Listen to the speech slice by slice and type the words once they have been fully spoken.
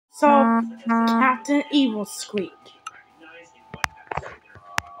So, Captain Evil Squeak.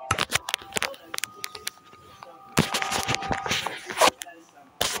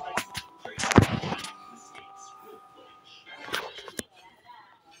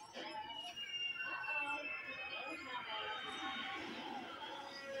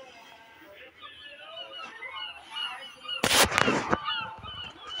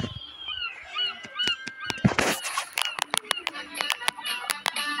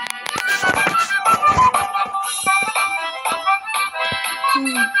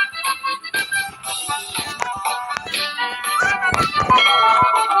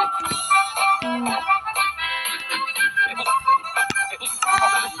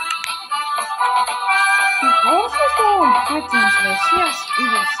 Also so important this, yes,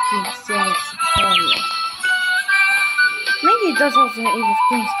 Evil Squeak still superior. I think he does have some evil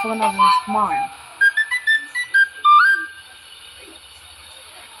screams coming out of his mind.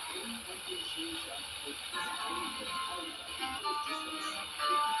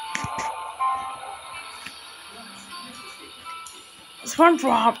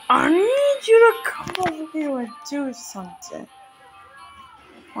 SpongeBob, I need you to come over here and do something.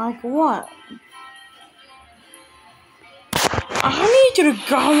 Like what? I need you to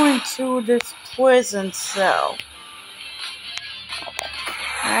go into this prison cell.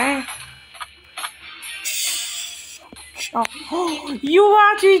 Okay? Oh, you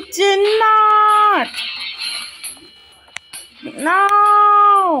actually did not!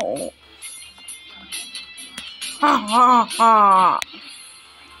 No! Ha ha ha!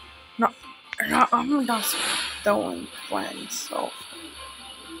 No, I'm not throwing friends, so.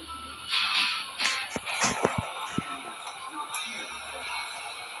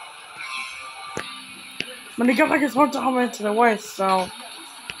 But he got like his whole time into the way, so.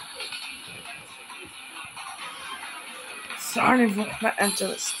 So I don't even want to enter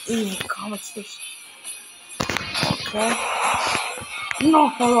this evil competition. Okay?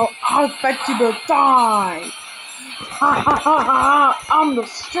 No, I expect you to die! Ha ha ha ha! I'm the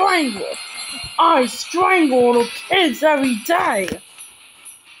strangler! I strangle little kids every day!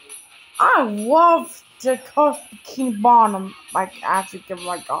 I love to cook Bikini Bottom, like, actually give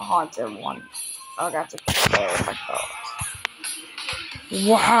like a haunted one. I got to compare it like that.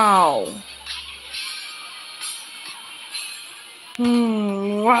 Wow!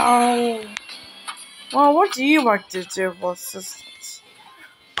 Wow! Well, what do you like to do for assistance?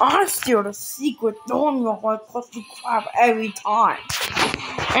 I steal the secret formula for Krusty Krab every time.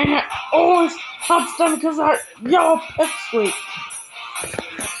 And it always helps them because of that yellow Pipsqueak.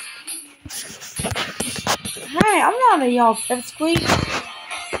 Hey, I'm not a yellow Pipsqueak.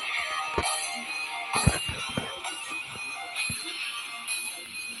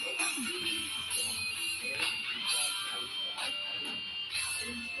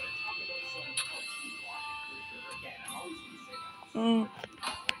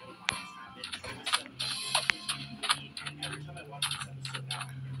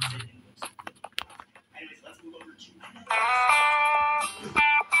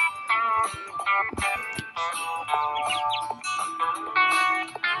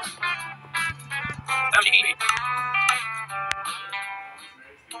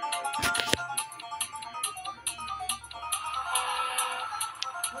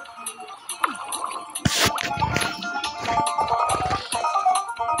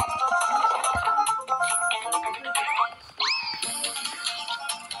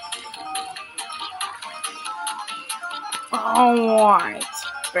 Alright,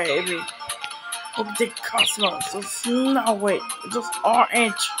 baby. Look at the cosmos. There's no way. Those are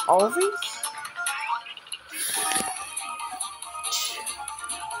anchovies?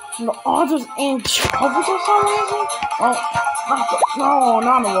 No, are those anchovies or some reason? Oh,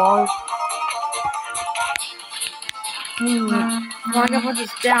 not the walls. Well, I gotta put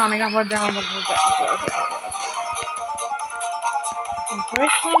this down. Break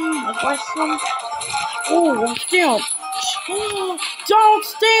them. Oh, steal them. Don't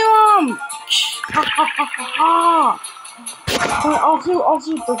steal them! Ha ha ha ha ha! I'll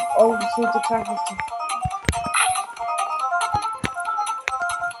shoot the characters too.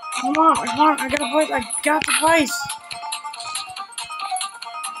 Come on, I got the place.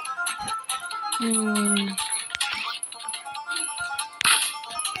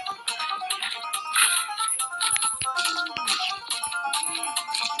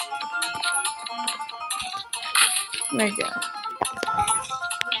 There you go.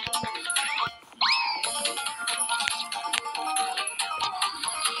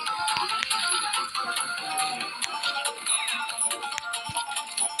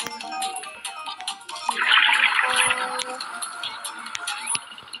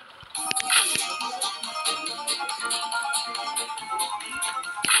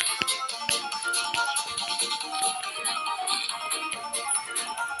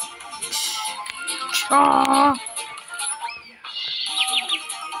 Ah!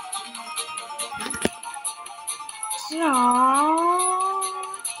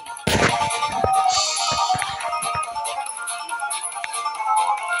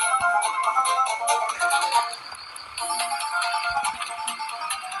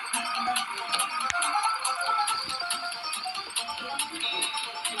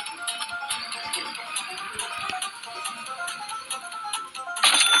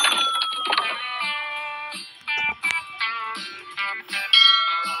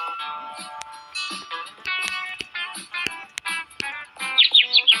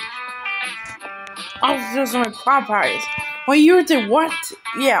 I was just doing Popeyes. Well, you did what?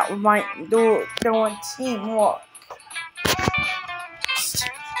 Yeah, my doing teamwork.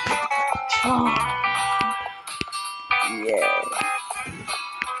 Oh, yeah.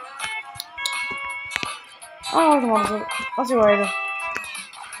 Oh, I don't want to. I'll see you later.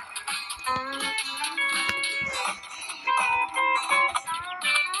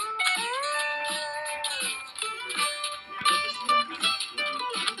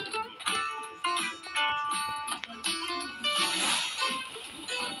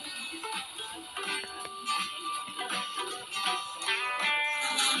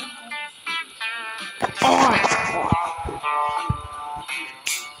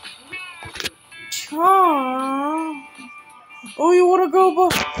 Oh, oh, you wanna go,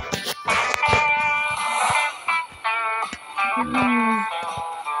 but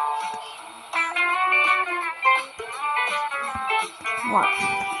what?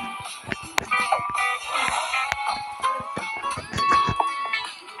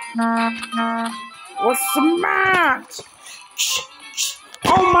 What's the match?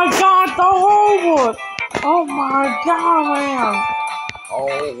 Oh my God, the whole one! Oh my God, man!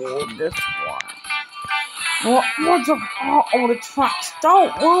 Oh, this one. What's up? Oh, the tracks!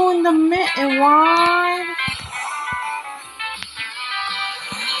 Don't ruin the mitten, why?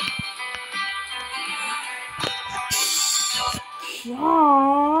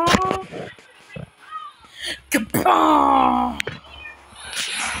 Oh. Kabam!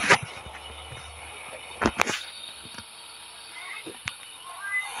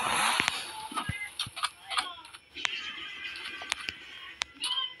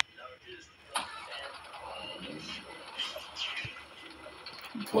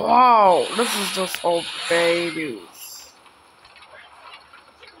 Wow, this is just all babies.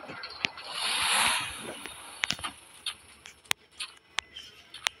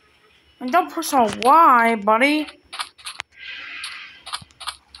 And don't push on Y, buddy.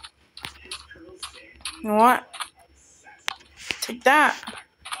 You know what? Take that.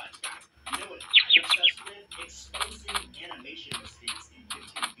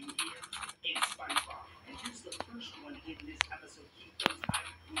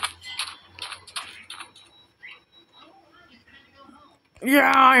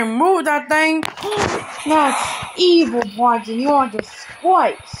 Yeah, I moved that thing. That's evil, Pointy. You want to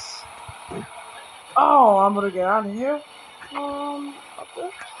splice. Oh, I'm gonna get out of here. Up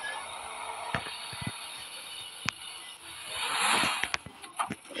there.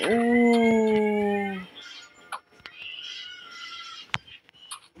 Ooh.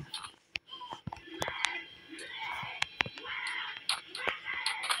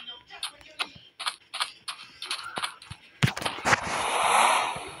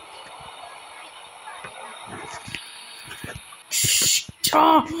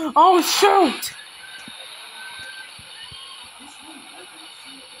 Oh, shoot!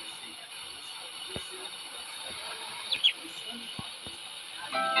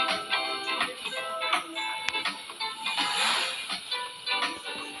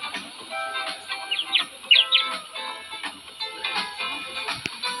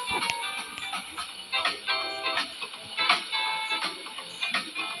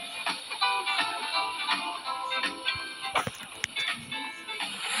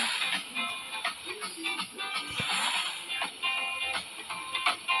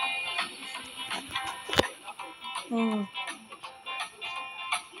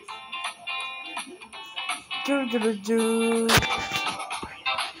 Do.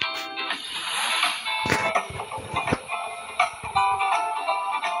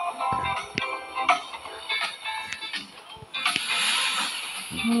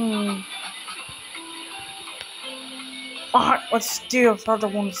 Alright, let's steal the other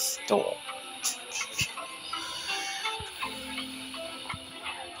one stole.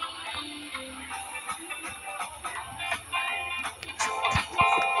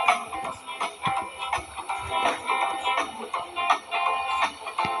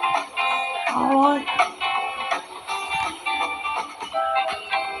 Alright.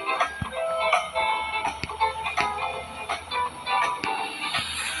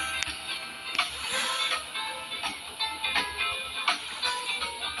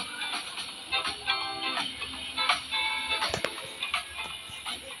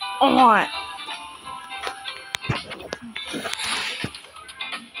 on.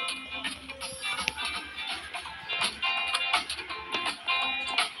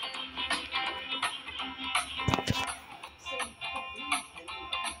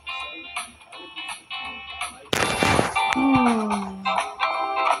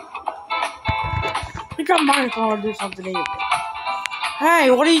 I think I might want to do something evil.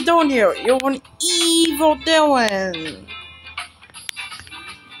 Hey, what are you doing here? You're an evil Dylan.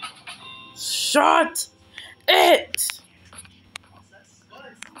 Shut it.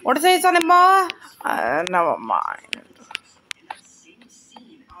 What to say something more? Never mind.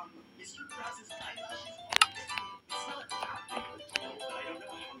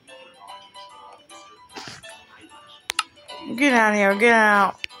 Get out of here, get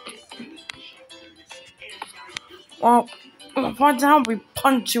out. Well, one time we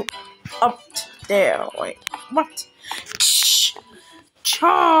punch you up there. Wait, what?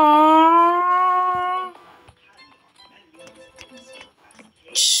 Cha.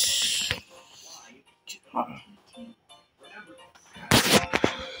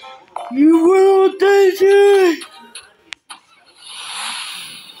 You will take it.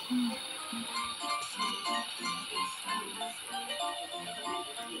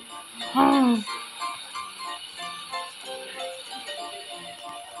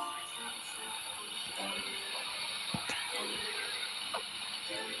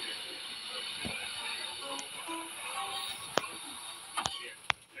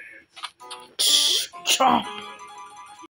 Cha.